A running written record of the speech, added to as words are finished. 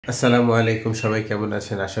আসসালামু আলাইকুম, সবাই কেমন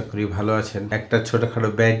আছেন? আশা করি ভালো আছেন। একটা ছোটখাটো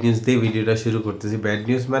ব্যাড নিউজ দিয়ে ভিডিওটা শুরু করতেছি। ব্যাড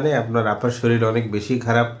নিউজ মানে আপনার আপার শরীর অনেক বেশি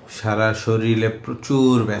খারাপ, সারা শরীরে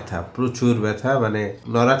প্রচুর ব্যথা, মানে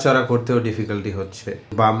নড়াচড়া করতেও ডিফিকাল্টি হচ্ছে।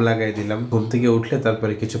 বাম লাগাই দিলাম, ঘুম থেকে উঠলে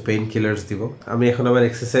তারপরে কিছু পেইন কিলার্স দিব। আমি এখন আবার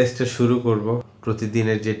এক্সারসাইজটা শুরু করব।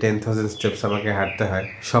 প্রতিদিনের যে 10,000 স্টেপস আমাকে হাঁটতে হয়,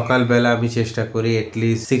 সকালবেলা আমি চেষ্টা করি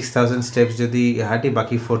এটলিস্ট 6,000 স্টেপস যদি হাঁটি,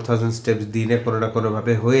 বাকি 4,000 স্টেপস দিনে কোনো না কোনো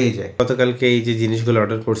ভাবে হয়েই যায়। গতকালকে এই যে জিনিসগুলো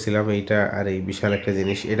অর্ডার করছিলাম, এইটা আর এই বিশাল একটা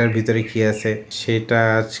জিনিস, এটার ভিতরে কি আছে সেটা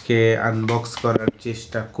আজকে আনবক্স করার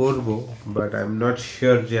চেষ্টা করব, but I am not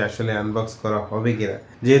sure যে আসলে আনবক্স করা হবে কিনা,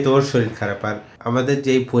 যেহেতু ওর শরীর খারাপ। আর আমাদের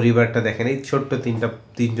যে পরিবারটা দেখেন, এই ছোট্ট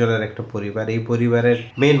তিনজনের একটা পরিবার, এই পরিবারের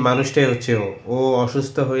মেইন মানুষটাই হচ্ছে ও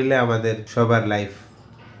অসুস্থ হইলে আমাদের সবার লাইফ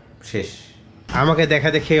শেষ। আমাকে দেখা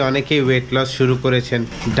দেখে অনেকেই ওয়েট লস শুরু করেছেন,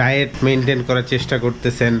 ডায়েট মেনটেন করার চেষ্টা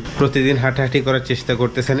করতেছেন, প্রতিদিন হাঁটাহাঁটি করার চেষ্টা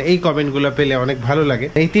করতেছেন। এই কমেন্টগুলো পেলে অনেক ভালো লাগে।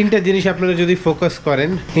 এই তিনটা জিনিস আপনারা যদি ফোকাস করেন,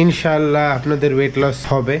 ইনশাআল্লাহ আপনাদের ওয়েট লস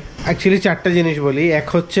হবে। অ্যাকচুয়ালি চারটা জিনিস বলি। এক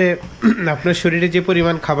হচ্ছে আপনার শরীরে যে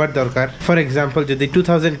পরিমাণ খাবার দরকার, ফর এক্সাম্পল যদি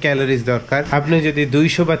 2000 ক্যালোরিজ দরকার, আপনি যদি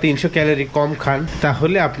 200 বা 300 ক্যালোরি কম খান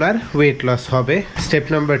তাহলে আপনার ওয়েট লস হবে। স্টেপ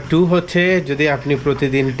নাম্বার 2 হচ্ছে যদি আপনি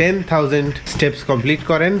প্রতিদিন 10,000 স্টেপস কমপ্লিট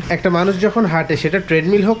করেন। একটা মানুষ যখন হাঁটে, সেটা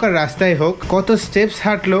ট্রেডমিল হোক আর রাস্তায় হোক, কত স্টেপস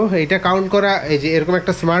হাঁটলো এটা কাউন্ট করা, এই যে এরকম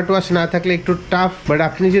একটা স্মার্ট ওয়াচ না থাকলে একটু টাফ, বাট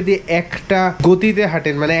আপনি যদি একটা গতিতে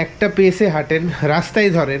হাঁটেন, মানে একটা পেসে হাঁটেন, রাস্তায়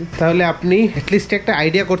ধরেন, তাহলে আপনি অ্যাটলিস্ট একটা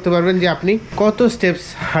আইডিয়া করতে পারবেন যে আপনি কত স্টেপস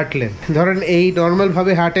হাঁটলেন। ধরেন এই নর্মাল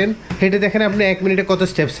ভাবে হাঁটেন, হেঁটে দেখেন আপনি 1 মিনিটে কত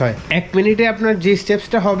স্টেপস হয়। 1 মিনিটে আপনার যে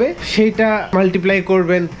স্টেপসটা হবে সেইটা মাল্টিপ্লাই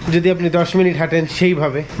করবেন, যদি আপনি 10 মিনিট হাঁটেন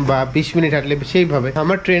সেইভাবে, বা 20 মিনিট হাঁটলে সেইভাবে।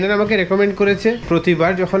 আমার ট্রেনার আমাকে রেকমেন্ড করেছে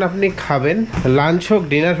প্রতিবার যখন আপনি খাবেন, লাঞ্চ হোক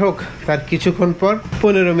ডিনার হোক, তার কিছুক্ষণ পর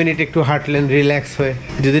 15 মিনিট একটু হাঁটলেন রিল্যাক্স হয়ে।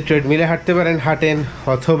 যদি ট্রেডমিলে হাঁটতে পারেন হাঁটেন,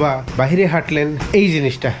 অথবা বাইরে হাঁটলেন, এই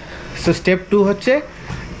জিনিসটা। সো স্টেপ 2 হচ্ছে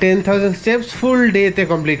 10,000 স্টেপস ফুল ডেতে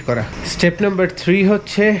কমপ্লিট করা। স্টেপ নাম্বার 3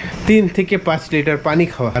 হচ্ছে 3 থেকে 5 লিটার পানি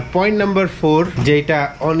খাওয়া। আর পয়েন্ট নাম্বার 4, যেটা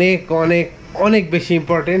অনেক অনেক অনেক বেশি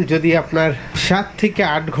ইম্পর্টেন্ট, যদি আপনার 7 থেকে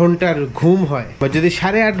 8 ঘন্টার ঘুম হয়, বা যদি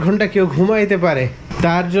 8.5 ঘন্টা কেউ ঘুমাইতে পারে,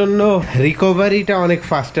 তার জন্য রিকভারিটা অনেক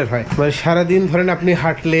ফাস্টার হয়। মানে সারাদিন ধরেন আপনি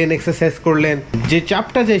হাঁটলেন, এক্সারসাইজ করলেন, যে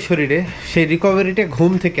চাপটা যায় শরীরে, সেই রিকভারিটা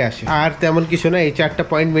ঘুম থেকে আসে। আর তেমন কিছু না, এই 4টা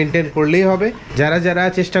পয়েন্ট মেনটেন করলেই হবে। যারা যারা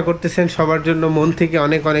চেষ্টা করতেছেন, সবার জন্য মন থেকে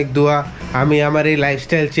অনেক অনেক দোয়া। আমি আমার এই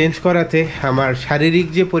লাইফস্টাইল চেঞ্জ করাতে আমার শারীরিক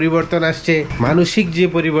যে পরিবর্তন আসছে, মানসিক যে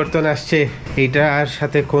পরিবর্তন আসছে, এইটার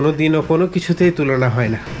সাথে কোনোদিনও কোনো কিছুতেই তুলনা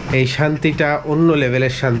হয় না। এই শান্তিটা অন্য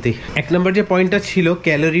লেভেলের শান্তি। 1 নম্বর যে পয়েন্টটা ছিল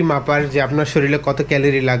ক্যালোরি মাপার, যে আপনার শরীরে কত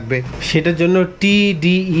ক্যালোরি লাগবে, সেটার জন্য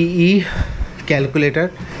TDEE ক্যালকুলেটর,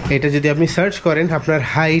 এটা যদি আপনি সার্চ করেন, আপনার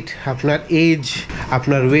হাইট, আপনার এজ,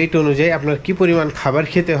 আপনার ওয়েট অনুযায়ী আপনার কি পরিমাণ খাবার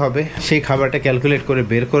খেতে হবে, সেই খাবারটা ক্যালকুলেট করে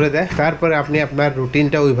বের করে দেয়। তারপরে আপনি আপনার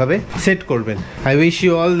রুটিনটা ওইভাবে সেট করবেন। I wish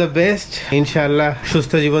you all the best. ইনশাআল্লাহ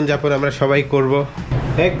সুস্থ জীবনযাপন আমরা সবাই করব।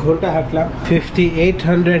 1 ঘন্টা হাঁটলাম,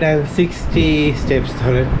 5860 স্টেপস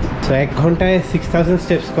ধরেন। তো 1 ঘন্টায় 6,000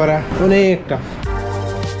 স্টেপস করা অনেক টাফ।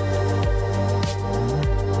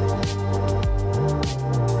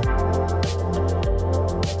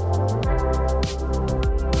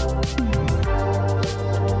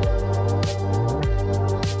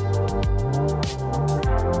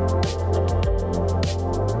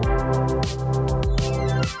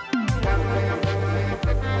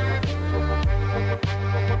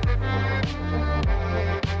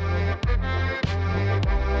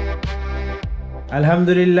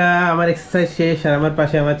 আলহামদুলিল্লাহ আমার এক্সারসাইজ শেষ, আর আমার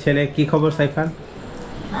পাশে আমার ছেলে। কি খবর সাইফান?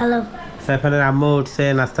 ভালো। সাইফানের আম্মু উঠছে,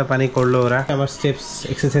 নাস্তা পানি করলো ওরা। আমার স্টেপস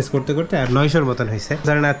এক্সারসাইজ করতে করতে আর 900-র মতন হয়েছে।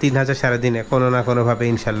 ধরেন আর 3,000 সারাদিনে কোনো না কোনো ভাবে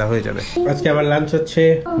ইনশাল্লাহ হয়ে যাবে। আজকে আমার লাঞ্চ হচ্ছে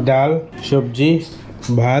ডাল, সবজি,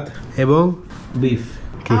 ভাত এবং বিফ।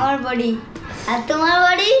 আমার বডি আর তোমার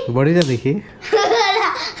বডি, বডিটা দেখি।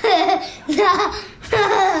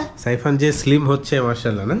 সাইফান যে স্লিম হচ্ছে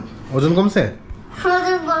মাশাআল্লাহ, না? ওজন কমছে?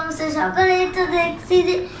 ওজন কমছে। সকালে তো দেখছি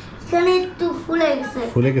যে এখানে একটু ফুলে গেছে।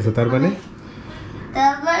 ফুলে গেছে তার মানে?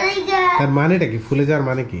 তারপরে তার মানেটা কি? ফুলে যাওয়ার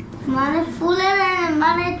মানে কি? মানে ফুলে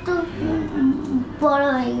মানে একটু বড়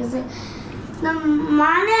হয়ে গেছে,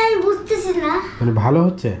 মানে আমি বুঝতেছি না। মানে ভালো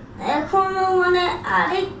হচ্ছে এখনো, মানে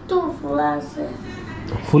আরেকটু ফুলে আছে।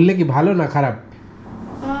 ফুললে কি ভালো না খারাপ?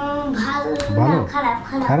 ভালো ভালো না, খারাপ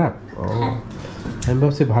খারাপ। ও, আমি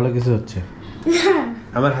ভাবছি ভালো কিছু হচ্ছে।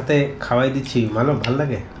 আমার হাতে খাওয়াই দিচ্ছি, ভালো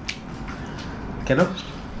লাগে কেন?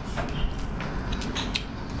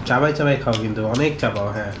 চাবাই চাবাই খাও, কিন্তু অনেক চাবাও।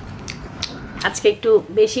 হ্যাঁ, আজকে একটু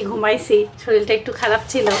বেশি ঘুমাইছি, শরীরটা একটু খারাপ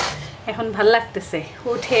ছিল, এখন ভাল লাগতেছে।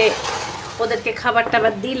 উঠে ওদেরকে খাবার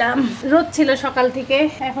টাবার দিলাম। রোদ ছিল সকাল থেকে,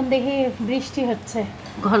 এখন দেখি বৃষ্টি হচ্ছে।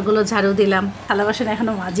 ঘরগুলো ঝাড়ু দিলাম, থালা বাসন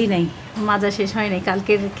এখনও মাজি নাই, মাজা শেষ হয় নাই।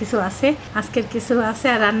 কালকের কিছু আছে, আজকের কিছু আছে,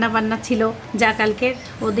 আর রান্না বান্না ছিল যা কালকের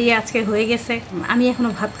ও দিয়ে আজকে হয়ে গেছে। আমি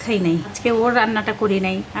এখনও ভাত খাই নাই, আজকে ওর রান্নাটা করি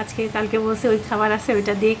নাই। আজকে কালকে বলছে ওই খাবার আছে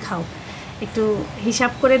ওইটা দিয়ে খাও, একটু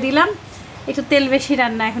হিসাব করে দিলাম। একটু তেল বেশি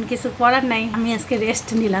রান্না, এখন কিছু করার নাই। আমি আজকে রেস্ট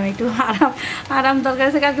নিলাম, একটু আরাম দরকার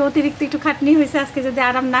আছে। কালকে অতিরিক্ত একটু খাটনি হয়েছে, আজকে যদি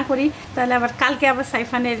আরাম না করি তাহলে আবার কালকে আবার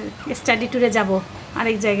সাইফানের স্টাডি ট্যুরে যাব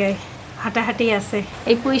আরেক জায়গায়, হাঁটাহাঁটি আছে।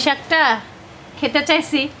 এই পুঁই শাকটা খেতে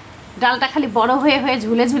চাইছি, ডালটা খালি বড় হয়ে হয়ে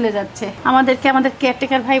ঝুলে ঝুলে যাচ্ছে। আমাদের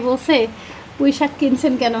কেয়ারটেকার ভাই বলছে পুঁই শাক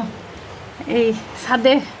কিনছেন কেন, এই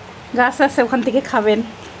ছাদে গাছ আছে ওখান থেকে খাবেন।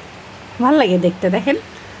 ভাল লাগে দেখতে, দেখেন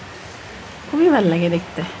খুবই ভাল লাগে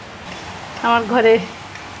দেখতে। আমার ঘরে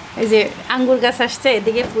এই যে আঙ্গুর গাছ আসছে,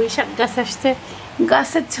 এদিকে পুঁই শাক গাছ আসছে,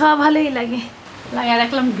 গাছের ছোঁয়া ভালোই লাগে। লাগিয়ে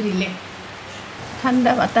রাখলাম গ্রিলে,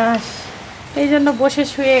 ঠান্ডা বাতাস, এই জন্য বসে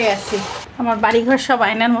শুয়ে গেছি। আমার বাড়িঘর সব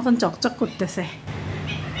আয়নার মতন চকচক করতেছে,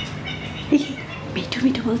 মিঠু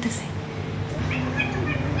মিঠু বলতেছে।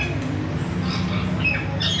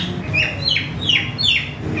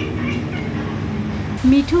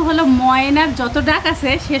 মিঠু হলো ময়নার যত ডাক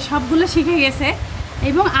আছে সে সবগুলো শিখে গেছে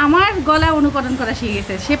এবং আমার গলা অনুকরণ করা শিখে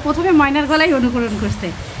গেছে। সে প্রথমে ময়নার গলাই অনুকরণ করছে,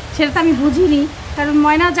 সেটা তো আমি বুঝিনি, কারণ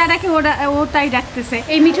ময়না যা ডাকে ও তাই ডাকতেছে।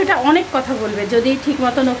 এই মিঠুটা অনেক কথা বলবে যদি ঠিক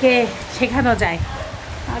মতন ওকে শেখানো যায়।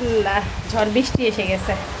 আল্লাহ, ঝড় বৃষ্টি এসে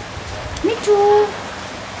গেছে। মিঠু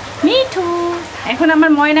মিঠু, এখন আমার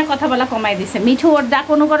ময়না কথা বলা কমাই দিছে। মিঠু ওর ডাক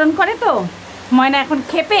অনুকরণ করে, তো ময়না এখন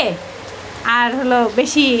খেপে আর হলো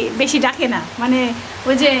বেশি বেশি ডাকে না। মানে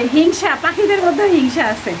ওই যে হিংসা, পাখিদের মধ্যে হিংসা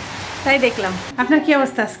আছে, তাই দেখলাম। আপনার কি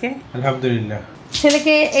অবস্থা আজকে? আলহামদুলিল্লাহ।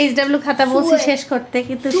 ছেলেকে HW খাতা বলছি শেষ করতে,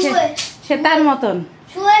 কিন্তু সে তার মতন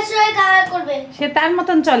সে তার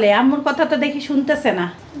মতন চলে। আম্মুর কথা তো দেখি শুনতেছে না।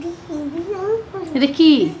 এটা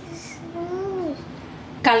কি?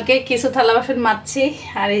 কালকে কিছু থালা বাসন মাজছি,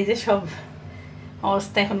 আর এই যে সব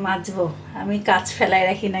অবস্থা এখন মাজবো। আমি কাজ ফেলাই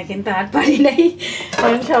রাখি না, কিন্তু আর পারি নাই।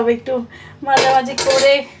 সব একটু মাঝামাঝি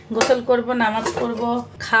করে গোসল করব, নামাজ পড়বো,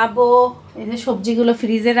 খাবো। এই যে সবজিগুলো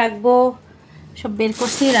ফ্রিজে রাখবো, সব বের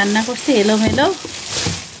করছি, রান্না করছি এলোমেলো।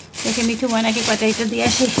 দেখে মিঠু ময়নাকে কয়টা এটা দিয়ে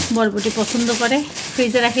আসি, বরবটি পছন্দ করে।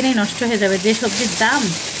 ফ্রিজে রাখি নাই, নষ্ট হয়ে যাবে। যে সবজির দাম,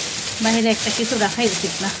 বাইরে একটা কিছু রাখাই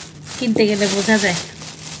উচিত না, কিনতে গেলে বোঝা যায়।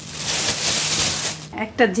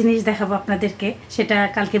 একটা জিনিস দেখাবো আপনাদেরকে, সেটা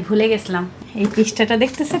কালকে ভুলে গেছিলাম। এই পৃষ্ঠাটা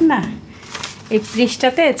দেখতেছেন না, এই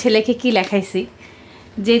পৃষ্ঠাতে ছেলেকে কি লেখাইছি।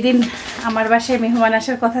 যেদিন আমার বাসায় মেহমান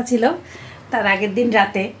আসার কথা ছিল তার আগের দিন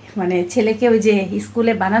রাতে, মানে ছেলেকে ওই যে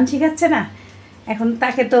স্কুলে বানান শেখাচ্ছে না, এখন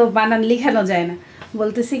তাকে তো বানান লেখানো যায় না।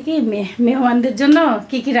 বলতেছি কি মেহমানদের জন্য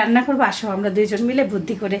কি কি রান্না করবো, আসো আমরা দুইজন মিলে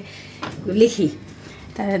বুদ্ধি করে লিখি।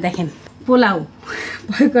 তাহলে দেখেন, পোলাও,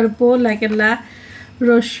 ভয় করে পোল একেলা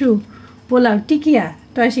রসু পোলাও, টিকিয়া,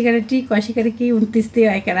 টয় শিকারে টি, কয় শিকারে কি, 29 দিয়ে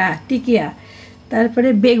একেরা টিকিয়া। তারপরে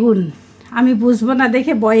বেগুন, আমি বুঝবো না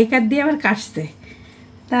দেখে বয়কার দিয়ে আবার কাটছে।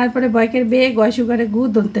 তারপরে বয়কের বে, গয় সুগারে গু,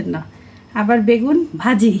 দন্তের না, আবার বেগুন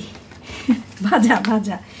ভাজি, ভাজা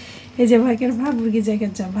ভাজা, এই যে বয়কের ভা, মুরগি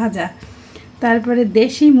জায়গার যা ভাজা। তারপরে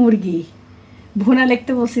দেশি মুরগি ভুনা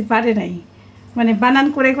লিখতে বলছি, পারে নাই, মানে বানান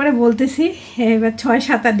করে করে বলতেছি। এবার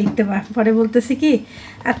 6-7 লিখতে পার, পরে বলতেছি কি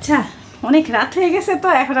আচ্ছা অনেক রাত হয়ে গেছে তো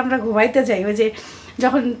এখন আমরা ঘুমাইতে যাই। ওই যে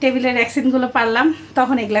যখন টেবিলের অ্যাকসেন্টগুলো পারলাম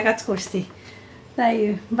তখন এগুলা কাজ করছি। তাই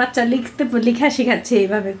বাচ্চা লেখা শেখাচ্ছে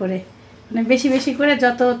এইভাবে করে, মানে বেশি বেশি করে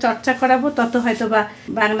যত চর্চা করাবো তত হয়তো বা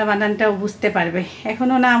বাংলা বানানটাও বুঝতে পারবে।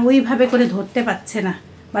 এখনও না ওইভাবে করে ধরতে পারছে না,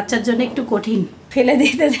 বাচ্চার জন্য একটু কঠিন। ফেলে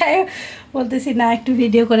দিতে যায়, বলতেছি না একটু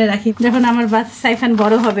ভিডিও করে রাখি, যখন আমার সাইফান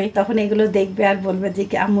বড় হবে তখন এগুলো দেখবে আর বলবে যে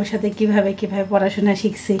আম্মুর সাথে কিভাবে কিভাবে পড়াশোনা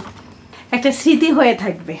শিখছি, একটা স্মৃতি হয়ে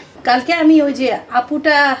থাকবে। কালকে আমি ওই যে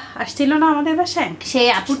আপুটা আসছিল না আমাদের বাসায়, সেই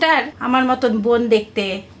আপুটার আমার মতন বোন দেখতে,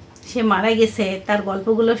 সে মারা গেছে, তার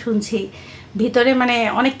গল্পগুলো শুনছি। ভিতরে মানে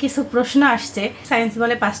অনেক কিছু প্রশ্ন আসছে। সায়েন্স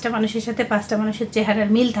বলে 5টা মানুষের সাথে 5টা মানুষের চেহারার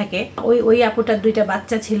মিল থাকে। ওই আপুটার 2টা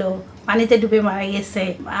বাচ্চা ছিল, পানিতে ডুবে মারা গেছে।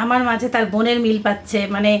 আমার মাঝে তার বোনের মিল পাচ্ছে,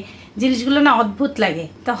 মানে জিনিসগুলো না অদ্ভুত লাগে।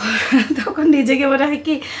 তখন নিজেকে মনে হয়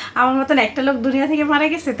কি আমার মতন একটা লোক দুনিয়া থেকে মারা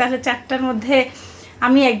গেছে, তাহলে 4টার মধ্যে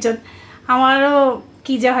আমি একজন। আমারও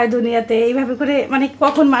কি যা হয় দুনিয়াতে, এইভাবে করে মানে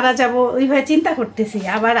কখন মারা যাব ওইভাবে চিন্তা করতেছি।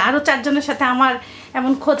 আবার আরও 4 জনের সাথে আমার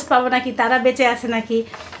এমন খোঁজ পাবো নাকি, তারা বেঁচে আছে নাকি,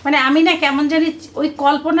 মানে আমি না কেমন জানি ওই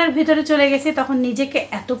কল্পনার ভিতরে চলে গেছি। তখন নিজেকে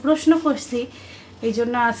এত প্রশ্ন করছি, এই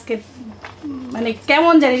জন্য আজকে মানে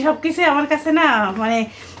কেমন জানি সব কিছু আমার কাছে না মানে।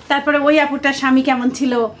 তারপরে ওই আপুটার স্বামী কেমন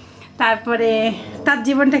ছিল, তারপরে তার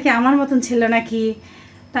জীবনটা কি আমার মতন ছিল নাকি,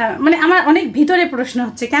 তা মানে আমার অনেক ভিতরে প্রশ্ন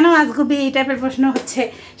হচ্ছে। কেন আজগুবি এই টাইপের প্রশ্ন হচ্ছে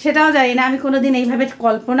সেটাও জানি না, আমি কোনোদিন এইভাবে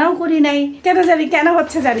কল্পনাও করি নাই, কেন জানি কেন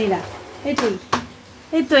হচ্ছে জানি না। এটাই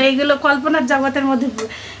এই তো এইগুলো কল্পনার জগতের মধ্যে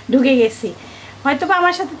ঢুকে গেছি। হয়তো বা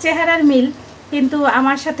আমার সাথে চেহারার মিল, কিন্তু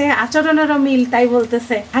আমার সাথে আচরণেরও মিল, তাই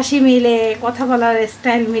বলতেছে। হাসি মিলে, কথা বলার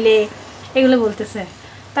স্টাইল মিলে, এগুলো বলতেছে।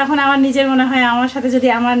 তখন আমার নিজের মনে হয় আমার সাথে যদি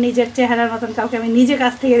আমার নিজের চেহারার মতন কাউকে আমি নিজে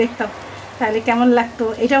কাছ থেকে দেখতাম তাহলে কেমন লাগতো,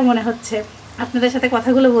 এটাও মনে হচ্ছে। আপনাদের সাথে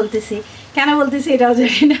কথাগুলো বলতেছি, কেন বলতেছি এটাও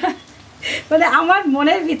জানি না, মানে আমার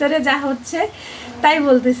মনের ভিতরে যা হচ্ছে তাই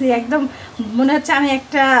বলতেছি। একদম মনে হচ্ছে আমি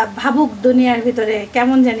একটা ভাবুক দুনিয়ার ভিতরে,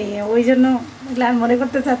 কেমন জানি, ওই জন্য এগুলো আর মনে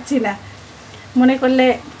করতে চাচ্ছি না, মনে করলে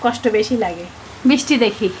কষ্ট বেশি লাগে। বৃষ্টি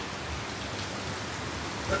দেখি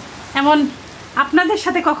এমন আপনাদের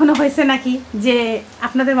সাথে কখনো হয়েছে নাকি যে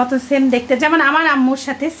আপনাদের মতো সেম দেখতে? যেমন আমার আম্মুর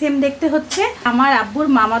সাথে সেম দেখতে হচ্ছে আমার আব্বুর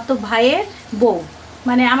মামাতো ভাইয়ের বউ,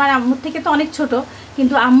 মানে আমার আম্মুর থেকে তো অনেক ছোট,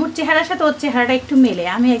 কিন্তু আম্মুর চেহারার সাথে ওর চেহারাটা একটু মেলে।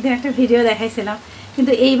 আমি একদিন একটা ভিডিও দেখাইছিলাম,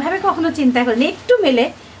 কিন্তু এইভাবে কখনো চিন্তা করিনি। একটু মেলে,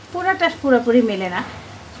 পুরোটা পুরোপুরি মেলে না।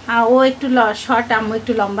 ও একটু শর্ট, আম্মু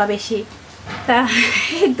একটু লম্বা বেশি, তা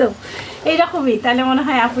এই তো এইরকমই। তাহলে মনে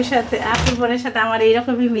হয় আপুর সাথে, আপুর বোনের সাথে আমার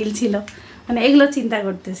এইরকমই মিল ছিল। মানে এগুলো চিন্তা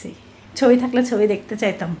করতেছি, ছবি থাকলে ছবি দেখতে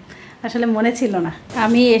চাইতাম, আসলে মনে ছিল না।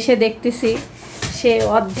 আমি এসে দেখতেছি সে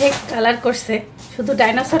অর্ধেক কালার করছে, শুধু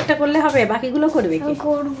ডাইনোসরটা করলে হবে, বাকিগুলো করবে কি?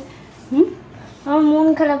 আমার মন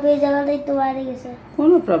খারাপ হয়ে যাওয়াটাই তো বাইরে গেছে।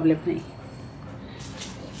 কোনো প্রবলেম নেই,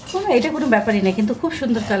 এটা কোনো ব্যাপারই না, কিন্তু খুব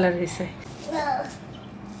সুন্দর কালার হয়েছে।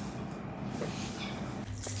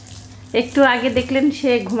 একটু আগে দেখলেন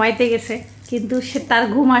সে ঘুমাইতে গেছে, কিন্তু সে তার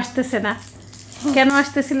ঘুম আসতেছে না। কেন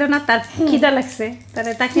আসতেছিল না? তার খিদা লাগছে।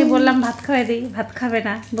 তাহলে তাকে বললাম ভাত খাওয়াই দিই, ভাত খাবে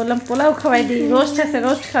না। বললাম পোলাও খাওয়াই দিই, রোস্ট আছে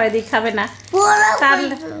রোস্ট খাওয়াই দিই, খাবে না।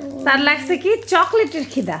 তার লাগছে কি চকলেটের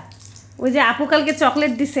খিদা। ওই যে আপু কালকে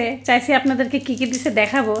চকলেট দিছে, চাইছি আপনাদেরকে কী কী দিছে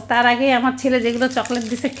দেখাবো, তার আগে আমার ছেলে যেগুলো চকলেট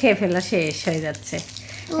দিছে খেয়ে ফেলা শেষ হয়ে যাচ্ছে।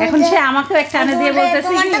 এখন সে আমাকেও একটা এনে দিয়ে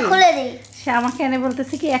বলতেছে কি, সে আমাকে এনে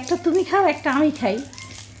বলতেছে কি একটা তুমি খাও একটা আমি খাই।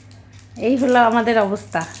 এই হলো আমাদের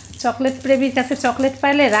অবস্থা। চকলেট প্রেমীর কাছে চকলেট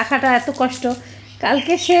পাইলে রাখাটা এত কষ্ট।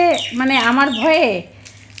 কালকে সে মানে আমার ভয়ে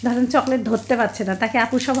ধরেন চকলেট ধরতে পারছে না, তাকে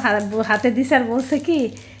আপু সব হাতে দিছে আর বলছে কি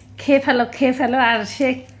খেয়ে ফেলো খেয়ে ফেলো। আর সে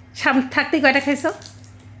থাকতে কয়টা খাইছো?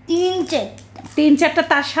 তিন চারটা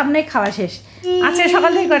তার সামনেই খাওয়া শেষ। আজকে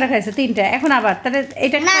সকাল থেকে কয়টা খাইছো? তিনটা। এখন আবার তাহলে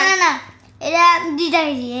এটা এটা দুইটা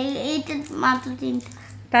খাইছি, এইটা মাত্র তিনটা।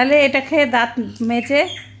 তাহলে এটা খেয়ে দাঁত মেজে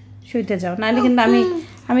শুইতে যাও, নাহলে কিন্তু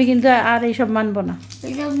আমি কিন্তু আর এইসব মানবো না।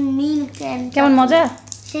 এটা মিল্ক কেমন মজা,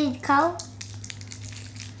 সেই খাও।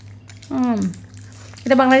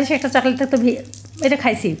 এটা বাংলাদেশে একটা চকলেট থাকতো, এটা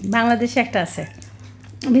খাইছি, বাংলাদেশে একটা আছে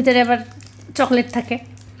ভিতরে আবার চকলেট থাকে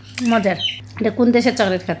মজার। এটা কোন দেশের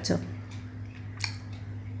চকলেট খাচ্ছ?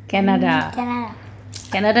 কানাডা।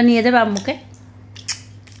 কানাডা নিয়ে যাবে আম্মুকে,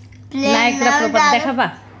 নায়াগ্রা প্রপাত দেখাবা?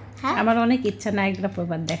 আমার অনেক ইচ্ছা নায়াগ্রা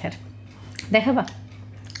প্রপাত দেখার, দেখাবা?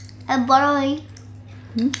 বড় হই,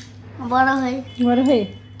 বড় হই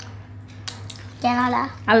কানাডা।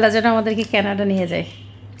 আল্লাহ যেন আমাদেরকে কানাডা নিয়ে যায়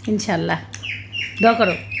ইনশাল্লাহ, দোয়া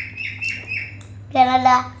করো।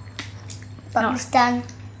 কানাডা, পাকিস্তান,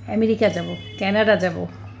 আমেরিকা যাব, কানাডা যাব,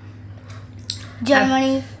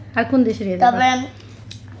 জার্মানি। আর কোন দেশে নিয়ে যাবে?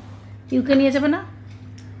 ইউকে নিয়ে যাবে না?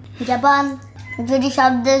 জাপান। যদি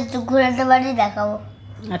সব দেশ ঘুরাতে পারি দেখাবো।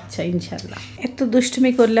 আচ্ছা ইনশাল্লাহ। এত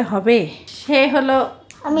দুষ্টুমি করলে হবে? সে হলো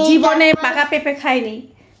জীবনে পাকা পেঁপে খায়নি,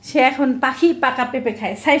 সে এখন পাখি পাকা পেঁপে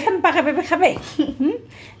খায়। সাইফান পাকা পেঁপে খাবে?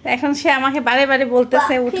 এখন সে আমাকে বারে বারে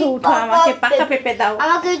বলতেছে উঠো উঠো আমাকে পাকা পেঁপে দাও।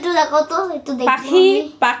 আমাকে একটু দেখো তো, একটু দেখি। পাখি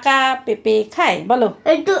পাকা পেঁপে খায়? বলো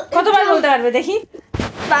একটু, কতবার বলতে পারবে দেখি?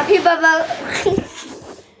 পাখি বাবা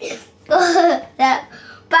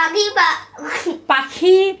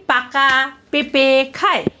পাখি পাকা পেঁপে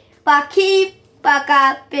খায়। পাখি পাকা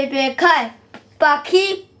পেঁপে খায়। পাখি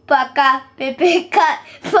পাকা পেঁপে খায়।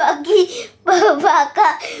 পাখি পাকা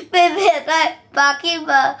পেঁপে খায়। পাখি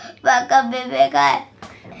পাকা পেঁপে খায়।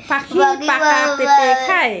 পাখি পাকা পেঁপে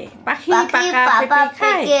খায়। পাখি পাকা পেঁপে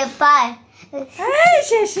খায়।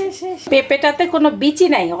 পেঁপেটাতে কোনো বিচি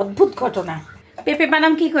নাই, অদ্ভুত ঘটনা। পেঁপে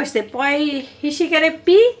বানাম কি করছে? পয় হিসিকারে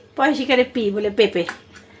পি, পয় হিসিকারে পি বলে পেঁপে।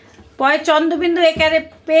 পয় Chandrabindu একারে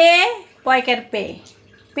pay, পয়কার pay,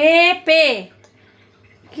 pay pay.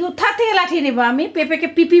 কোথা থেকে লাঠি নিব আমি? পেঁপেকে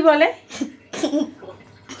পিপি বলে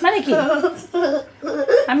মানে কি?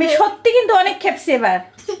 আমি সত্যি কিন্তু অনেক খেপছি এবার।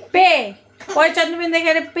 পে, পয় Chandrabindu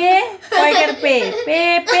একারে pay, পয়কার pay, pay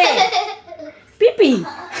pay পিপি।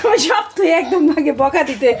 আমি সব তুই একদম আগে বকা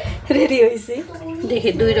দিতে রেডি হয়েছি।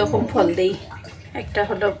 দেখি দুই রকম ফল দেই, একটা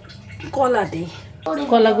হলো কলা দিই।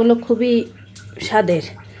 কলাগুলো খুবই স্বাদের,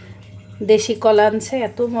 দেশি কলা আনছে,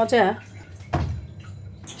 এত মজা।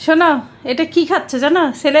 শোনো এটা কি খাচ্ছে জানো?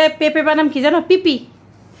 ছেলে পেঁপে বানাম কি জানো? পিপি।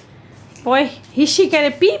 পয়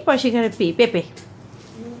হিসিকারে পি, পয়সিকারে পি, পেঁপে।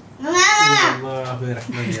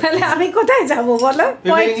 তাহলে আমি কোথায় যাব বলো?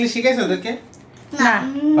 ইংলিশ শিখাইছো ওদেরকে? না,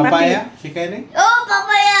 পাপায়া শিখাই নাই? ও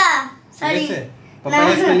পাপায়া সরি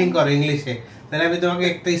পাপায়া স্পেলিং করো ইংলিশে, তাহলে আমি তোমাকে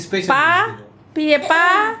একটা স্পেশাল পা পিয়ে পা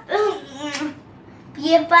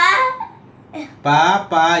পিয়ে পা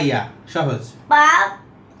পাপায়া সহজ। পা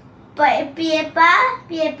পিয়ে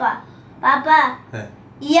পা পাপা হ্যাঁ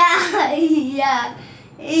ইয়া ইয়া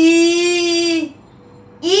ই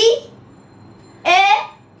ই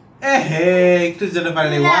এ হে একটু জন্য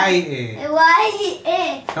পারেনি ওয়াই এ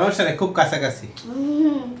সমস্যা নেই, খুব কাছাকাছি।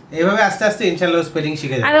 এইভাবে আস্তে আস্তে ইনশাআল্লাহ স্পেলিং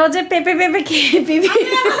শিখে যাবে। আর ও যে পেপে পেপে কি পিপি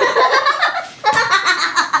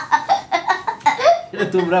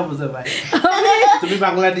তোমরা বুঝো ভাই, তুমি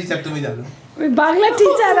বাংলা টিচার, তুমি জানো। ওই বাংলা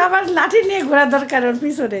টিচার আবার লাঠি নিয়ে ঘোরা দরকার ওর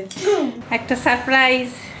পিছনে। একটা সারপ্রাইজ,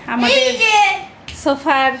 আমাদের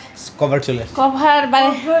সোফার কভার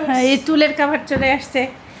এই টুলের কভার চলে আসছে।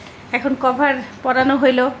 এখন কভার পরানো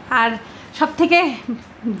হইলো। আর সব থেকে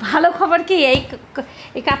ভালো খবর কি,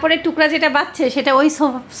 এই কাপড়ের টুকরা যেটা বাচ্ছে সেটা ওই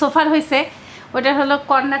সোফার হয়েছে, ওটা হলো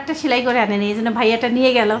কর্নারটা সেলাই করে আনেনি, এই জন্য ভাইয়াটা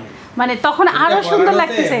নিয়ে গেল। মানে তখন আরো সুন্দর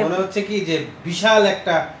লাগতেছে, মনে হচ্ছে কি যে বিশাল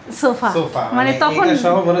একটা সোফা, মানে তখন এটা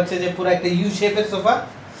সহ মনে হচ্ছে যে পুরো একটা ইউ শেপের সোফা,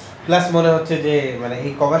 প্লাস মনে হচ্ছে যে মানে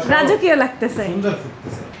এই কভার রাজকীয় লাগতেছে, সুন্দর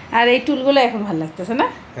ফুটতেছে। আর এই টুলগুলো এখন ভালো লাগতেছে না?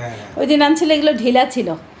 হ্যাঁ ওই দিন আনছিল এগুলো ঢিলা ছিল,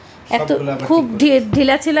 এত খুব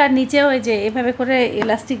ঢিলা ছিল, আর নিচেও ওই যে এভাবে করে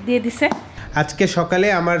ইলাস্টিক দিয়ে দিছে। আজকে সকালে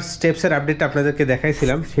আমার স্টেপসের আপডেট আপনাদেরকে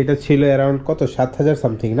দেখাইছিলাম, সেটা ছিল অ্যারাউন্ড কত 7000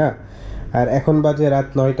 সামথিং না, আর এখন বাজে রাত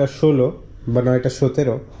 9:16 বা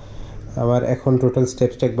 9:17। আমার এখন টোটাল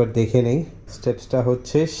স্টেপসটা একবার দেখে নেই। স্টেপসটা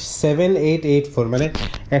হচ্ছে 7884, মানে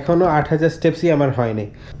এখনও 8000 স্টেপসই আমার হয়নি।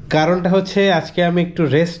 কারণটা হচ্ছে আজকে আমি একটু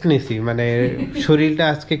রেস্ট নিছি, মানে শরীরটা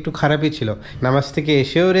আজকে একটু খারাপই ছিল। নামাজ থেকে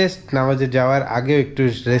এসেও রেস্ট, নামাজে যাওয়ার আগেও একটু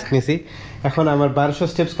রেস্ট নিছি। এখন আমার 1200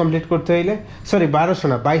 স্টেপস কমপ্লিট করতে হইলে, সরি 1200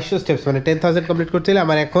 না 2200 স্টেপস, মানে 10,000 কমপ্লিট করতে হলে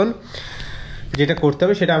আমার এখন যেটা করতে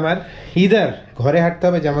হবে সেটা আমার ইদার ঘরে হাঁটতে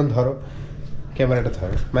হবে, যেমন ধরো ক্যামেরাটা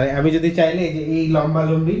ধরো, মানে আমি যদি চাইলে এই যে এই লম্বা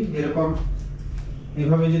লম্বি এরকম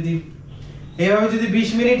এইভাবে যদি 20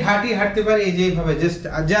 মিনিট হাঁটতে পারি, এই যে এইভাবে জাস্ট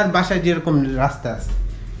যার বাসায় যেরকম রাস্তা আছে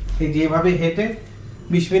এই যে এইভাবে হেঁটে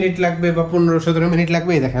 20 মিনিট লাগবে বা 15-17 মিনিট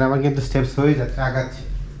লাগবে, এই দেখেন আমার কিন্তু স্টেপস হয়ে যাচ্ছে, আগাচ্ছে।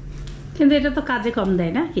 কিন্তু এটা তো কাজে কম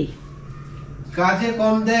দেয় না কি? কাজে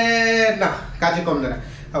কম দেয় না, কাজে কম দেয় না।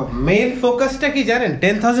 মেইন ফোকাসটা কি জানেন,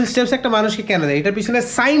 10,000 স্টেপস একটা মানুষকে কেন দেয়, এটার পিছনে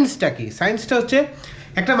সায়েন্সটা কি? সায়েন্সটা হচ্ছে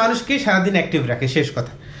একটা মানুষকে সারাদিন অ্যাক্টিভ রাখে, শেষ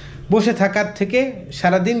কথা। বসে থাকার থেকে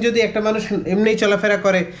সারাদিন যদি একটা মানুষ এমনিই চলাফেরা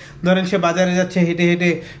করে, ধরেন সে বাজারে যাচ্ছে হেঁটে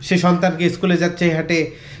হেঁটে, সে সন্তানকে স্কুলে যাচ্ছে হেঁটে,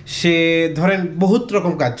 সে ধরেন বহুত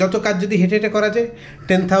রকম কাজ, যত কাজ যদি হেঁটে হেঁটে করা যায়,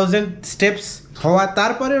 10,000 স্টেপস হওয়া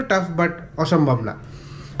তারপরেও টাফ, বাট অসম্ভব না।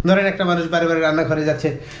 ধরেন একটা মানুষ বারে বারে রান্নাঘরে যাচ্ছে,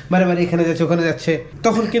 বারে বারে এখানে যাচ্ছে ওখানে যাচ্ছে,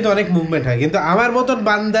 তখন কিন্তু অনেক মুভমেন্ট হয়। কিন্তু আমার মতন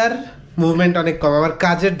বান্দার মুভমেন্ট অনেক কম। আমার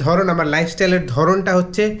কাজের ধরন, আমার লাইফস্টাইলের ধরনটা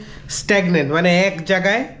হচ্ছে স্ট্যাগনেন্ট, মানে এক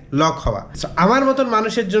জায়গায় লক হওয়া। আমার মতন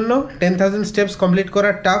মানুষের জন্য 10,000 স্টেপস কমপ্লিট করা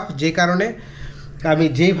টাফ, যে কারণে আমি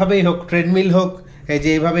যেইভাবেই হোক, ট্রেডমিল হোক, এই যে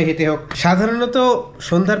এইভাবে হেঁটে হোক, সাধারণত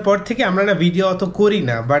সন্ধ্যার পর থেকে আমরা না ভিডিও অত করি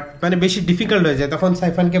না, বাট মানে বেশি ডিফিকাল্ট হয়ে যায়। তখন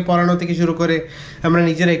সাইফানকে পড়ানো থেকে শুরু করে আমরা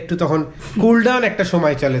নিজেরা একটু তখন কুল ডাউন একটা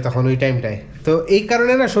সময় চলে তখন ওই টাইমটায়। তো এই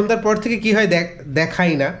কারণে না সন্ধ্যার পর থেকে কি হয়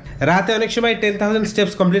দেখাই না। রাতে অনেক সময় 10,000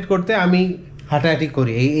 স্টেপস কমপ্লিট করতে আমি হাঁটাহাঁটি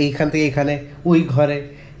করি, এইখান থেকে এখানে, ওই ঘরে,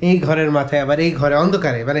 এই ঘরের মাথায়, আবার এই ঘরে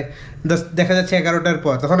অন্ধকারে, মানে দেখা যাচ্ছে 11টার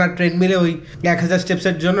পর, তখন আর ট্রেডমিলে ওই 1000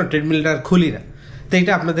 স্টেপসের জন্য ট্রেডমিলটা আর খুলি না। তো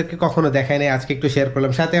এইটা আপনাদেরকে কখনো দেখায় নাই, আজকে একটু শেয়ার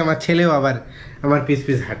করলাম। সাথে আমার ছেলেও আবার আমার পিস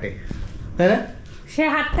হাঁটে, তাই না? সে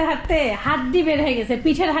হাঁটতে হাঁটতে হাড্ডি বের হয়ে গেছে,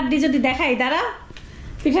 পিঠের হাড্ডি যদি দেখাই, দাঁড়া,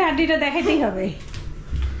 পিঠের হাড্ডিটা দেখাইতেই হবে।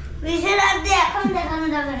 পিঠের হাড্ডি এখন দেখানো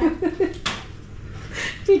যাবে না,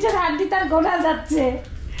 পিঠের হাড্ডি তার গোনা যাচ্ছে।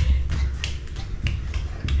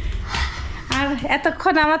 আর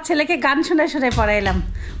এতক্ষণ আমার ছেলেকে গান শুনে শুনে পড়াইলাম,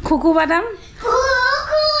 খুকু বানাম,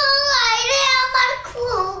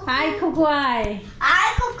 আয় খুকু আয়,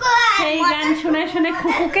 সেই গান শুনে শুনে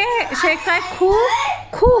খুকুকে সে কয় খু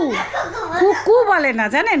খু খুকু বলে না,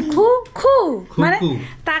 জানেন, খু খু মানে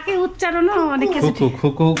তাকে উচ্চারণও অনেক কিছু।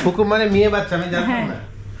 খুকু মানে মেয়ে বাচ্চা, আমি জানতাম না।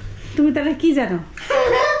 তুমি তাহলে কি জানো?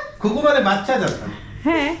 খুকু মানে বাচ্চা জানতাম।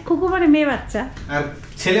 হ্যাঁ, খুকু মানে মেয়ে বাচ্চা, আর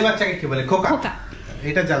ছেলে বাচ্চাকে কি বলে? খোকা। খোকা,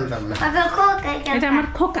 এটা জানতাম না। এটা আমার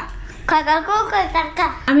খোকা। কাকা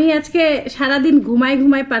আমি আজকে সারাদিন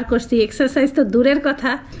ঘুমাই পার করছি, এক্সারসাইজ তো দূরের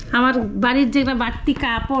কথা। আমার বাড়ির যেগুলো বাড়তি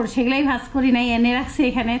কাপড় সেগুলাই ভাঁজ করি নাই, এনে রাখছি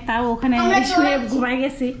এখানে, তাও ওখানে শুয়ে ঘুমাই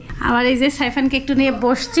গেছি। আবার এই যে সাইফানকে একটু নিয়ে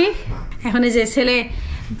বসছি, এখন এই যে ছেলে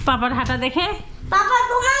পাপার হাঁটা দেখে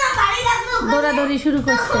দৌড়াদৌড়ি শুরু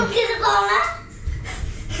করছে।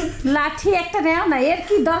 লাঠি একটা নেও না, এর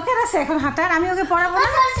কি দরকার আছে এখন হাঁটার? আমি ওকে পড়াবো না।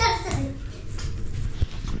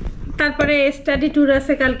 তারপরে স্টাডি ট্যুর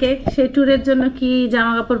আছে কালকে, সেই ট্যুরের জন্য কি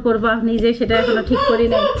জামা কাপড় পরবা নিজে সেটা এখনো ঠিক করি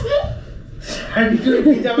নাই।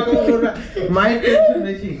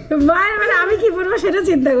 মায়ের মানে আমি কি পরবো সেটা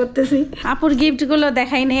চিন্তা করতেছি। আপুর গিফটগুলো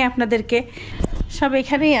দেখাই নেই আপনাদেরকে, সব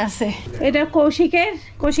এখানেই আছে। এটা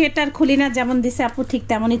কৌশিকেরটা আর খুলি না, যেমন দিছে আপু ঠিক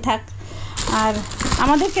তেমনই থাক। আর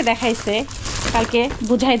আমাদেরকে দেখাইছে কালকে,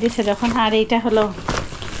 বুঝাই দিছে যখন। আর এইটা হলো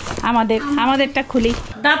আমাদেরটা খুলি।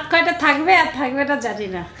 দাঁত কয়টা থাকবে আর থাকবে এটা জানি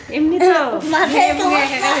না, এমনি তো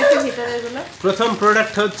ভিতরের গুলো। প্রথম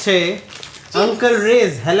প্রোডাক্ট হচ্ছে আঙ্কেল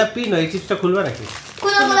রেজ হ্যালাপিনো। এই চিপসটা খুলবা নাকি?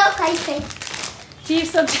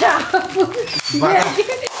 চিপস হচ্ছে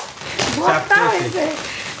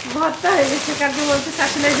ভর্তা হয়েছে কালকে বলতেছে।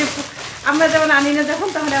 আসলে যে আমরা যেমন আনি না যখন,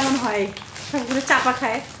 তখন এমন হয় সবগুলো চাপা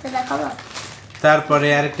খায়। তারপরে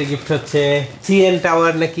আরেকটা গিফট হচ্ছে সিএন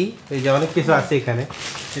টাওয়ার নাকি, এই যে অনেক কিছু আছে এখানে,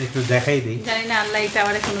 একটু দেখাই দিই। জানি না আল্লাহ এই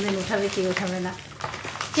টাওয়ারে কোনোদিন উঠাবে কি উঠাবে না।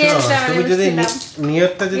 তুমি যদি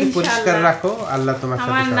নিয়তটা যদি পরিষ্কার রাখো, আল্লাহ তোমার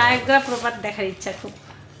সাথে। আমার নায়াগ্রা প্রপাত দেখার ইচ্ছা খুব,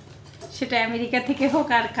 সেটা আমেরিকা থেকে হোক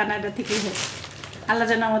আর কানাডা থেকে হোক, আল্লাহ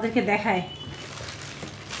যেন আমাদেরকে দেখায়।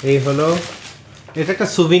 এই হলো, এটা একটা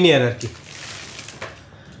সুভিনিয়ার আর কি।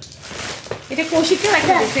 এটা কৌশিককে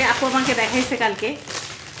রাখা দিয়েছে, আপু আমাকে দেখাইছে কালকে।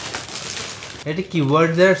 এটা কি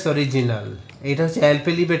ওয়ার্ডার্স অরিজিনাল। এটা হচ্ছে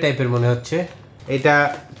অ্যালপেলিবে টাইপের মনে হচ্ছে। এটা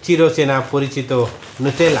চিরচেনা পরিচিত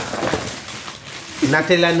নুটেলা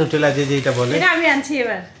যে যেটা বলে, এটা আমি আনছি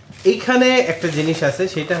এবার। এইখানে একটা জিনিস আছে,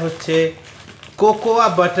 সেটা হচ্ছে কোকোয়া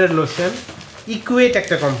বাটার লোশন, ইকুয়েট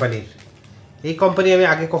একটা কোম্পানির। এই কোম্পানি আমি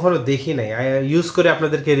আগে কখনো দেখি নাই, ইউজ করে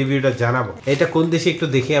আপনাদেরকে রিভিউটা জানাবো। এটা কোন দেশে একটু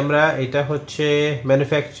দেখি আমরা। এটা হচ্ছে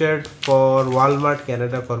manufactured for Walmart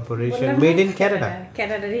Canada corporation, made in Canada.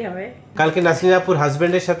 কানাডারই হবে। কালকে নাসরিন আপুর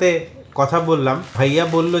হাজবেন্ডের সাথে কথা বললাম, ভাইয়া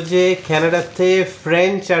বলল যে কানাডাতে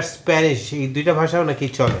ফ্রেঞ্চ আর স্প্যানিশ এই দুইটা ভাষাও নাকি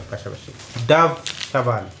চলে পাশাপাশি। ডাভ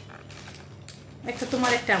সাবান একটা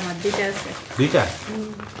তোমার একটা আমার, দুইটা আছে। দুইটা?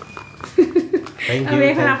 আমি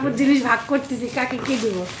এখন আপুর জিনিস ভাগ করতেছি, কাকে কি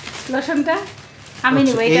দিব। লোশনটা আমি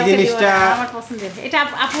নিব, এটা জিনিসটা আমার পছন্দের। এটা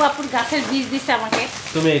আপুর গাছের বীজ দিছে আমাকে।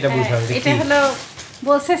 তুমি এটা বুঝাও। এটা হলো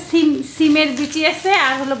বলছে সিমের বিচি আছে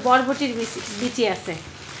আর হলো বরবটির বিচি আছে।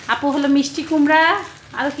 আপু হলো মিষ্টি কুমড়া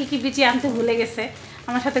আর কি কি বিচি আনতে ভুলে গেছে,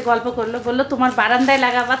 আমার সাথে গল্প করলো, বললো তোমার বারান্দায়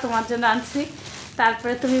লাগাবা, তোমার জন্য আনছি।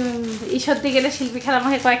 তারপরে তুমি ঈশ্বরদী গেলে শিল্পী খেলা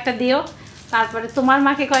আমাকে কয়েকটা দিও, তারপরে তোমার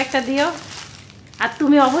মাকে কয়েকটা দিও, আর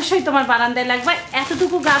তুমি অবশ্যই তোমার বারান্দায় লাগবা।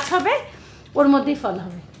 এতটুকু গাছ হবে, ওর মধ্যেই ফল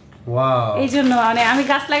হবে। ওয়াও! এই জন্য মানে আমি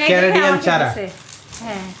গাছ লাগাই ক্যানাডিয়ান চারা।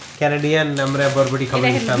 হ্যাঁ, ক্যানাডিয়ান আমরা বরবটি খাবো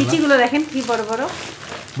ইনশাআল্লাহ। বিচিগুলো দেখেন কি বড় বড়।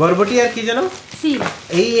 বরবটি আর কি জানো? সিম।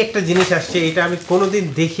 এই একটা জিনিস আসছে, এটা আমি কোনোদিন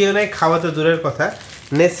দেখিও নাই, খাওয়া তো দূরের কথা।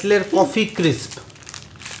 নেসলের কফি ক্রিস্প।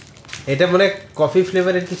 এটা মনে কফি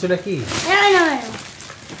ফ্লেভারের কিছু নাকি?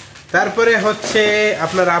 তারপরে হচ্ছে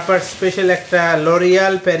আপনার আপার স্পেশাল একটা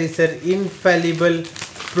লরিয়াল প্যারিসের ইনফ্যালিবল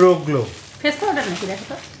প্রো গ্লো ফেস পাউডার নাকি? দেখো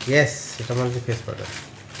তো। ইয়েস, এটা মানে ফেস পাউডার।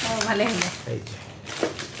 ও ভালো হলো। এই যে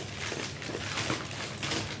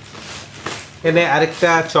এনে আরেকটা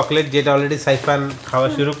চকলেট, যেটা অলরেডি সাইফান খাওয়া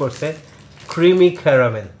শুরু করছে, ক্রিমি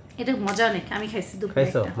ক্যারামেল। এটা মজা অনেক, আমি খাইছি দুপুরে।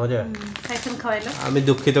 খাইছো? মজা। সাইফান খাওয়াইলো। আমি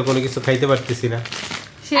দুঃখিত, কোনো কিছু খাইতে পারতেছি না।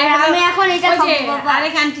 আমি এখন এটা খাবো বাবা।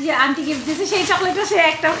 আরেক আন্টি গিফট দিয়েছে, সেই চকলেটটা সে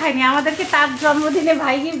একটাও খায়নি। আমাদেরকে তার জন্মদিনে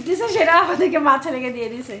ভাই গিফট দিয়েছে, সেটা আমাদেরকে মাছ রেখে দিয়ে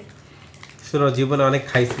দিয়েছে। শুনো, জীবনে অনেক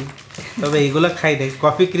খাইছি, তবে এইগুলো খাই নাই।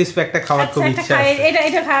 কফি ক্রিস্প একটা খাওয়ার খুব ইচ্ছা আছে।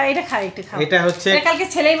 এটা খাই একটু খাও। এটা হচ্ছে কালকে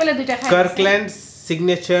ছেলেই বলে দুইটা খাই। Kirkland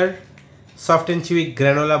signature soft and chewy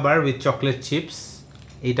granola bar with chocolate chips.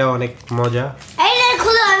 এটা অনেক মজা। এইটা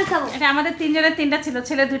খুলে আমি খাবো। এটা আমাদের তিনজনের তিনটা ছিল,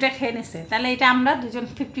 ছেলে দুইটা খেয়ে নিছে, তাহলে এটা আমরা দুজন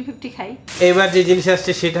 50-50 খাই। এবার যে জিনিস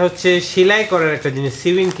আসছে সেটা হচ্ছে সেলাই করার একটা জিনিস,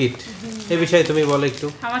 সিউইং কিট। এই বিষয়ে তুমি বলো একটু।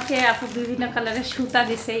 আমাকে আপু বিভিন্ন কালারের সুতা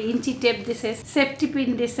দিছে, ইঞ্চি টেপ দিছে, সেফটি পিন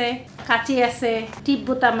দিছে, কাঁচি আছে, টিপ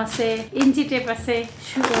বোতাম আছে, ইঞ্চি টেপ আছে,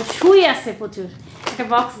 সুই আছে প্রচুর। একটা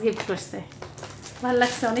বক্স গিফট করছে, ভালো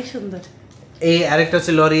লাগছে, অনেক সুন্দর। এই আরেকটা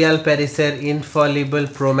হচ্ছে লরিয়াল প্যারিসের ইনফলিবল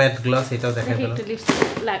প্রো ম্যাট গ্লস। এটাও দেখা গেল। একটু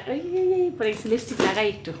লিপস্টিক লাগাই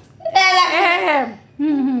একটু।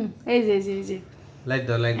 এই যে লাইট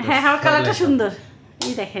দাও, লাইট দাও। হ্যাঁ, আমার কালারটা সুন্দর,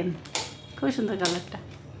 এই দেখেন খুব সুন্দর কালারটা।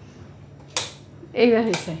 এইবার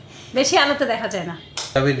হয়েছে, বেশি আলোতে দেখা যায় না।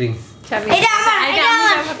 চাবির রিং।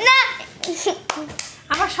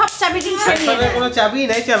 আমার সব চাবির রিং সে নিয়ে কোনো চাবি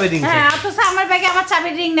নাই, চাবির রিং। হ্যাঁ, অথচ আমার ব্যাগে আমার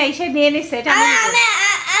চাবির রিং নাই, সে নিয়ে নিছে। এটা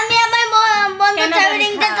আমি আমার বন্ধু চাবি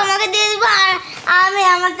রিংটা তোমাকে দিয়ে দিব, আর আমি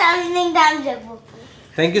আমার চাবি রিংটা আমি দেবো।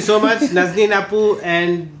 Thank you so much Naznin আপু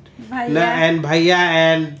এন্ড ভাইয়া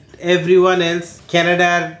এন্ড এভরিওয়ান এলস।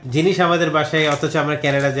 কানাডার জিনিস আমাদের বাসায়, অথচ আমরা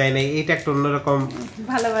কানাডা যাই নাই, এটা একটা অন্যরকম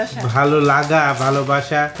ভালোবাসা, ভালো লাগা,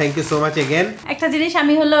 ভালোবাসা। Thank you so much again. একটা জিনিস,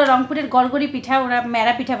 আমি হলো রংপুরের গড়গড়ি পিঠা, ওরা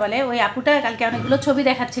মেরা পিঠা বলে, ওই আপুটা কালকে অনেকগুলো ছবি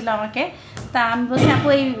দেখাচ্ছিল আমাকে। তা আমি বলছি আপু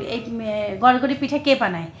এই গড়গড়ি পিঠা কে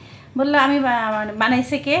বানায়? বললো আমি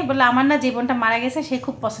বানাইছে কে? বললো আমার না যে বোনটা মারা গেছে সে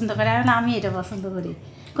খুব পছন্দ করে। আর না আমি এটা পছন্দ করি।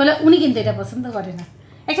 বলে উনি কিন্তু এটা পছন্দ করে না।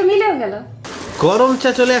 একটা মিলেও গেল। গরম চা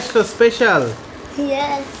চলে আসলো স্পেশাল।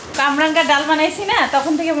 কামরাঙ্গা ডাল বানাইছি না,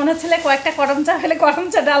 তখন থেকে মনে হচ্ছিল কয়েকটা গরম চা হলে গরম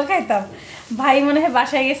চা ডাল খাইতাম। ভাই মনে হয়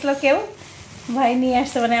বাসায় গেছিলো কেউ, ভাই নিয়ে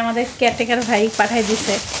আসছে, মানে আমাদের কেয়ারটেকার ভাই পাঠাই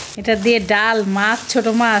দিছে। এটা দিয়ে ডাল, মাছ, ছোট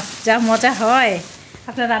মাছ, যা মজা হয়।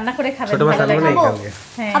 আপনারা রান্না করে খাবেন।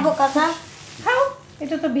 হ্যাঁ খাও,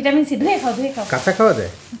 এটা তো ভিটামিন সি। ধুয়ে খাও, ধুয়ে খাও। কাঁচা খাওয়া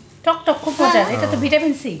যায়, টক টক খুব মজা, এটা তো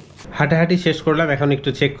ভিটামিন সি। হাঁটাহাঁটি শেষ করলাম, এখন একটু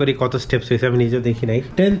চেক করি কত স্টেপস হয়েছে, আমি নিজেও দেখি নাই।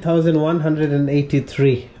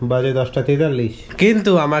 10,183, বাজে 10:43।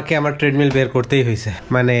 কিন্তু আমাকে আমার ট্রেডমিল বের করতেই হয়েছে,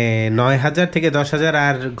 মানে 9,000 থেকে 10,000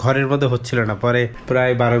 আর ঘরের মধ্যে হচ্ছিল না। পরে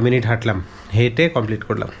প্রায় 12 মিনিট হাঁটলাম, হেঁটে কমপ্লিট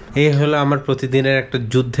করলাম। এই হলো আমার প্রতিদিনের একটা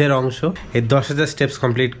যুদ্ধের অংশ। এই 10,000 স্টেপস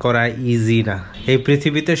কমপ্লিট করা ইজি না। এই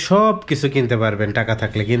পৃথিবীতে সব কিছু কিনতে পারবেন টাকা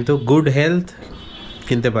থাকলে, কিন্তু গুড হেলথ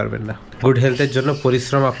কিনতে পারবেন না। গুড হেলথের জন্য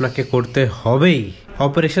পরিশ্রম আপনাকে করতে হবেই।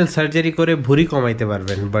 অপারেশন সার্জারি করে ভুঁড়ি কমাইতে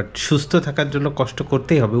পারবেন, বাট সুস্থ থাকার জন্য কষ্ট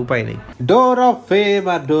করতেই হবে, উপায় নেই। Door of fame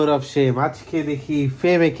R door of shame. আজকে দেখি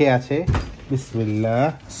ফেমে কে আছে। বিসমিল্লাহ।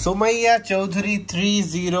 সুমাইয়া চৌধুরী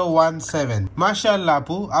 3017। মাশাআল্লাহ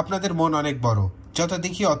আপু, আপনাদের মন অনেক বড়। যত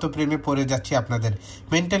দেখি অত প্রেমে পড়ে যাচ্ছি আপনাদের।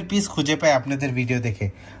 মেন্টাল পিস খুঁজে পাই আপনাদের ভিডিও দেখে।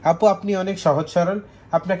 আপু আপনি অনেক সহজ সরল,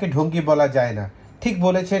 আপনাকে ঢঙ্গি বলা যায় না। ঠিক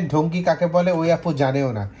বলেছেন, ঢঙ্গি কাকে বলে ওই আপু জানেও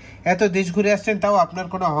না। এত দেশ ঘুরে আসছেন, তাও আপনার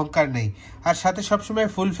কোনো অহংকার নেই। আর সাথে সবসময়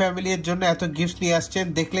ফুল ফ্যামিলির জন্য এত গিফট নিয়ে আসছেন,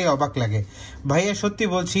 দেখলেই অবাক লাগে। ভাইয়া সত্যি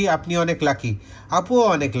বলছি, আপনি অনেক লাকি, আপুও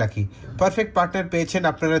অনেক লাকি। পারফেক্ট পার্টনার পেয়েছেন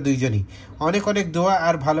আপনারা দুইজনই। অনেক অনেক দোয়া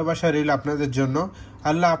আর ভালোবাসা রইল আপনাদের জন্য।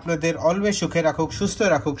 আল্লাহ আপনাদের অলওয়েজ সুখে রাখুক, সুস্থ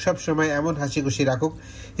রাখুক, সবসময় এমন হাসি খুশি রাখুক।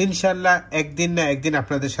 ইনশাল্লাহ একদিন না একদিন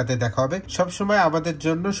আপনাদের সাথে দেখা হবে। সবসময় আমাদের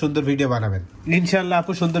জন্য সুন্দর ভিডিও বানাবেন। ইনশাল্লাহ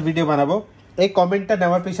আপু, সুন্দর ভিডিও বানাবো। এই কমেন্টটা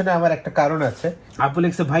নেওয়ার পিছনে আমার একটা কারণ আছে। আপু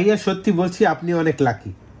লিখছে, ভাইয়া সত্যি বলছি আপনি অনেক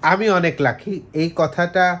লাকি। আমি অনেক লাকি, এই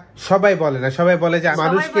কথাটা সবাই বলে না। সবাই বলে যে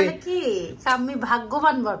মানুষকে আমি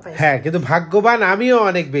ভাগ্যবান বলপাই। হ্যাঁ, কিন্তু ভাগ্যবান আমিও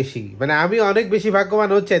অনেক বেশি, মানে আমি অনেক বেশি ভাগ্যবান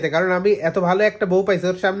হচ্ছে এতে। কারণ আমি এত ভালো একটা বউ পাইছি,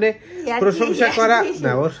 ওর সামনে প্রশংসা করা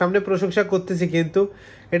না, ওর সামনে প্রশংসা করতেছি, কিন্তু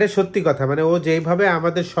এটা সত্যি কথা। মানে ও যেইভাবে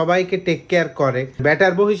আমাদের সবাইকে টেক কেয়ার করে,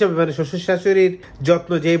 ব্যাটার বউ হিসাবে, মানে শ্বশুর শাশুড়ির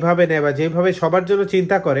যত্ন যেইভাবে নেয় বা যেইভাবে সবার জন্য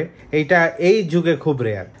চিন্তা করে, এইটা এই যুগে খুব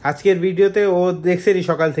রেয়ার। আজকের ভিডিওতে ও দেখছেনই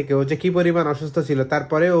সকাল থেকে ও যে কি পরিমাণ অসুস্থ ছিল,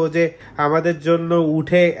 তারপরে ও যে আমাদের জন্য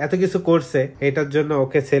উঠে এত কিছু করছে, এটার জন্য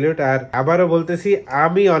ওকে সেলিউট। আর আবারও বলতেছি,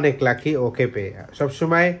 আমি অনেক লাকি ওকে পেয়ে।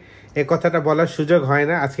 সবসময় এই কথাটা বলার সুযোগ হয়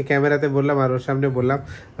না, আজকে ক্যামেরাতে বললাম আর ওর সামনে বললাম।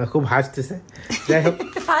 খুব হাসতেছে। যাই হোক,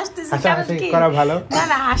 করা ভালো না,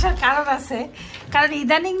 না হাসার কারণ আছে। কারণ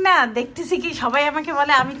ইদানিং না দেখতেছি কি সবাই আমাকে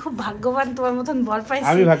বলে আমি খুব ভাগ্যবান, তোমার মতন বর পাইছি,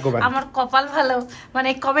 আমি ভাগ্যবান, আমার কপাল ভালো। মানে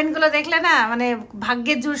কমেন্ট গুলো দেখলে না, মানে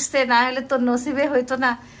ভাগ্যে জুড়ছে, না হলে তোর নসিবে হইতো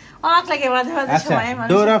না। অবাক লাগে মাঝে মাঝে সময়।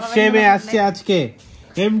 ডোর অফ শেমে আসছে আজকে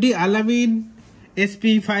এমডি আলামিন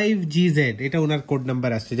SP5GZ, এটা ওনার কোড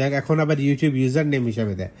নাম্বার আসছে। যাক, এখন আবার ইউটিউব ইউজার নেম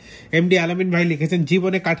হিসাবে দেয়। এমডি আলামিন ভাই লিখেছেন,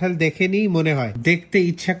 জীবনে কাঁঠাল দেখেনি মনে হয়, দেখতে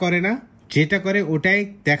ইচ্ছা করে না, যেটা করে ওটাই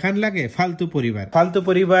দেখান লাগে। ফালতু পরিবার, ফালতু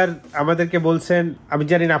পরিবার আমাদেরকে বলছেন। আমি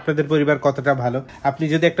জানি না আপনাদের পরিবার কতটা ভালো। আপনি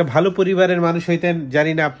যদি একটা ভালো পরিবারের মানুষ হইতেন,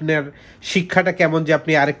 জানি না আপনার শিক্ষাটা কেমন যে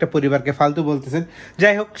আপনি আরেকটা পরিবারকে ফালতু বলতেছেন।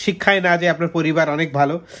 যাই হোক, শিক্ষায় না যে আপনার পরিবার অনেক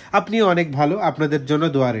ভালো, আপনিও অনেক ভালো, আপনাদের জন্য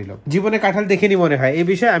দোয়া রইল। জীবনে কাঁঠাল দেখেনি মনে হয়, এই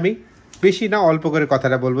বিষয়ে আমি বেশি না অল্প করে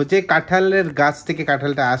কথাটা বলবো। যে কাঁঠালের গাছ থেকে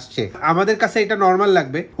কাঁঠালটা আসছে, আমাদের কাছে এটা নর্মাল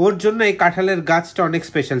লাগবে, ওর জন্য এই কাঁঠালের গাছটা অনেক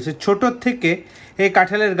স্পেশাল। সে ছোট থেকে এই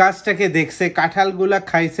কাঁঠালের গাছটাকে দেখছে, কাঁঠালগুলা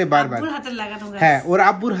খাইছে বারবার। হ্যাঁ, ওর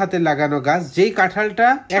আব্বুর হাতে লাগানো গাছ। যেই কাঁঠালটা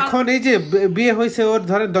এখন এই যে বিয়ে হয়েছে ওর,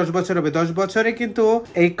 ধরেন 10 বছর হবে, 10 বছরে কিন্তু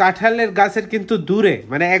এই কাঁঠালের গাছের কিন্তু দূরে,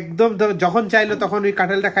 মানে একদম যখন চাইলো তখন ওই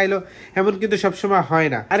কাঁঠালটা খাইলো, এমন কিন্তু সবসময় হয়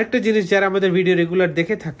না। আরেকটা জিনিস, যারা আমাদের ভিডিও রেগুলার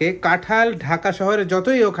দেখে থাকে, কাঁঠাল ঢাকা শহরে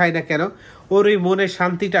যতই ও খায় না কেন, ওর ওই মনে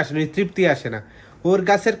শান্তিটা আসে না, তৃপ্তি আসে না। ওর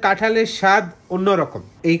গাছের কাঁঠালের স্বাদ অন্যরকম।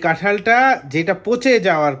 এই কাঁঠালটা যেটা পচে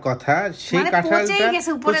যাওয়ার কথা, সেই কাঁঠালটা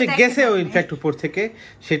পচে গেছে ও ইনফ্যাক্ট উপর থেকে,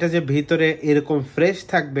 সেটা যে ভিতরে এরকম ফ্রেশ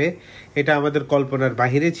থাকবে, এটা আমাদের কল্পনার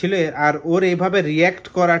বাহিরে ছিল। আর ওর এইভাবে রিয়্যাক্ট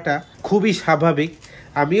করাটা খুবই স্বাভাবিক।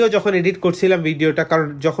 আমিও যখন এডিট করছিলাম ভিডিওটা, কারণ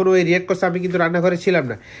যখন ওই রিয়াক্ট করছে আমি কিন্তু রান্নাঘরে ছিলাম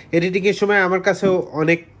না, এডিটিং এর সময় আমার কাছেও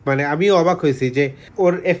অনেক মানে আমিও অবাক হয়েছি যে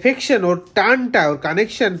ওর এফেকশন, ওর টানটা, ওর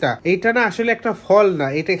কানেকশনটা, এইটা না আসলে একটা ফল না,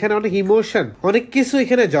 এটা এখানে অনেক ইমোশন, অনেক কিছু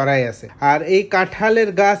এখানে জড়াই আছে। আর এই কাঁঠালের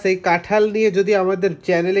গাছ, এই কাঁঠাল নিয়ে যদি আমাদের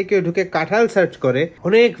চ্যানেলে কেউ ঢুকে কাঁঠাল সার্চ করে,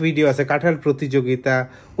 অনেক ভিডিও আছে, কাঁঠাল প্রতিযোগিতা,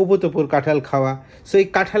 উপতপুর কাঁঠাল খাওয়া। সো এই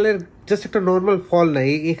কাঁঠালের জাস্ট একটা নর্মাল ফল না,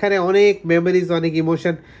 এখানে অনেক মেমোরিজ, অনেক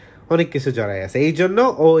ইমোশন, অনেক কিছু জড়াই আছে। এই জন্য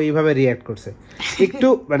ও এইভাবে রিঅ্যাক্ট করছে। একটু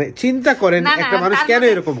মানে চিন্তা করেন একটা মানুষ কেন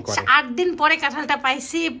এরকম করে। 8 দিন পরে কাঁঠালটা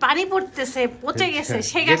পাইছি, পানি পড়তেছে, পচে গেছে,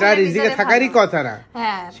 সেটা রিজিকে থাকারই কথা না,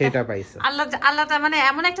 সেটা পাইছে। আল্লাহ মানে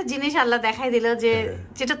এমন একটা জিনিস আল্লাহ দেখাই দিল যে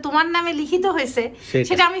যেটা তোমার নামে লিখিত হয়েছে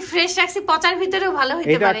সেটা আমি ফ্রেশ রাখছি, পচার ভিতরেও ভালো হইতে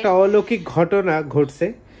পারে। এটা একটা অলৌকিক ঘটনা ঘটছে,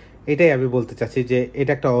 এটাই আমি বলতে চাচ্ছি যে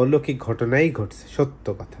এটা একটা অলৌকিক ঘটনাই ঘটছে, সত্য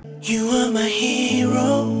কথা।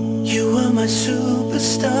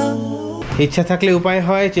 ইচ্ছা থাকলে উপায়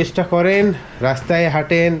হয়, চেষ্টা করেন, রাস্তায়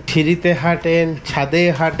হাঁটেন, সিঁড়িতে হাঁটেন, ছাদে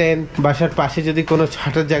হাঁটেন, বাসার পাশে যদি কোনো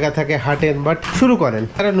হাঁটার জায়গা থাকে হাঁটেন, বাট শুরু করেন।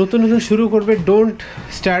 তারা নতুন নতুন শুরু করবে, ডোন্ট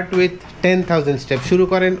স্টার্ট উইথ 10,000 স্টেপ, শুরু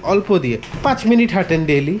করেন অল্প দিয়ে, 5 মিনিট হাঁটেন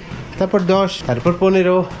ডেইলি, তারপর 10, তারপর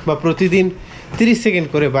 15, বা প্রতিদিন 30 সেকেন্ড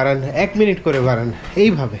করে বাড়ান, 1 মিনিট করে বাড়ান,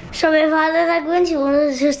 এইভাবে। সবাই ভালো থাকবেন, জীবনে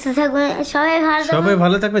সুস্থ থাকবেন। সবাই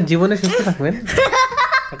ভালো থাকবেন, জীবনে সুস্থ থাকবেন।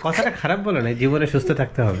 কথাটা খারাপ বলে না, জীবনে সুস্থ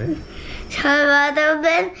থাকতে হবে। সবাই ভালো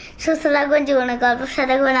থাকবেন, সুস্থ থাকবেন, জীবনে গল্প সাথে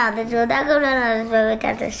থাকবেন, আদের জন্য থাকবেন, আদের ভাবে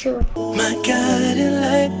tata, Shubho. My guiding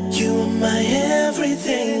light, you are my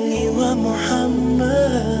everything, you are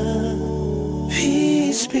Muhammad,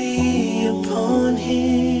 peace be